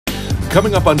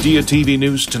Coming up on Diya TV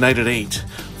News tonight at 8.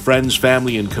 Friends,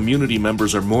 family, and community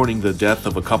members are mourning the death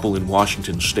of a couple in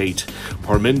Washington state.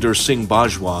 Parminder Singh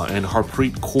Bajwa and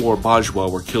Harpreet Kaur Bajwa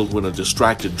were killed when a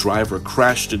distracted driver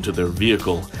crashed into their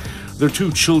vehicle. Their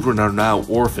 2 children are now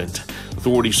orphaned.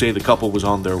 Authorities say the couple was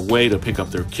on their way to pick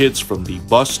up their kids from the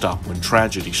bus stop when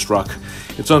tragedy struck.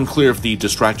 It's unclear if the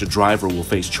distracted driver will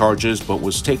face charges, but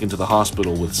was taken to the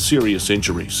hospital with serious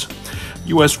injuries.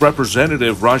 U.S.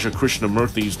 Representative Raja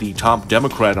Krishnamoorthi is the top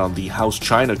Democrat on the House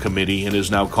China Committee and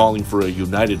is now calling for a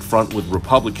united front with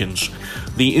Republicans.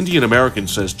 The Indian American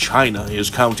says China is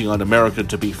counting on America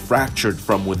to be fractured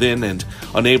from within and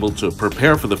unable to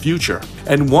prepare for the future.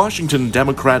 And Washington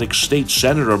Democratic State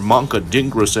Senator Manka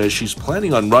Dhingra says she's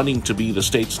planning on running to be the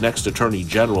state's next Attorney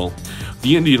General.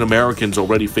 The Indian American's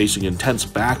already facing intense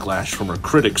backlash from her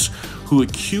critics, who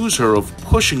accuse her of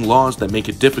pushing laws that make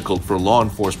it difficult for law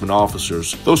enforcement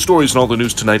officers. Those stories and all the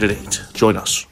news tonight at 8. Join us.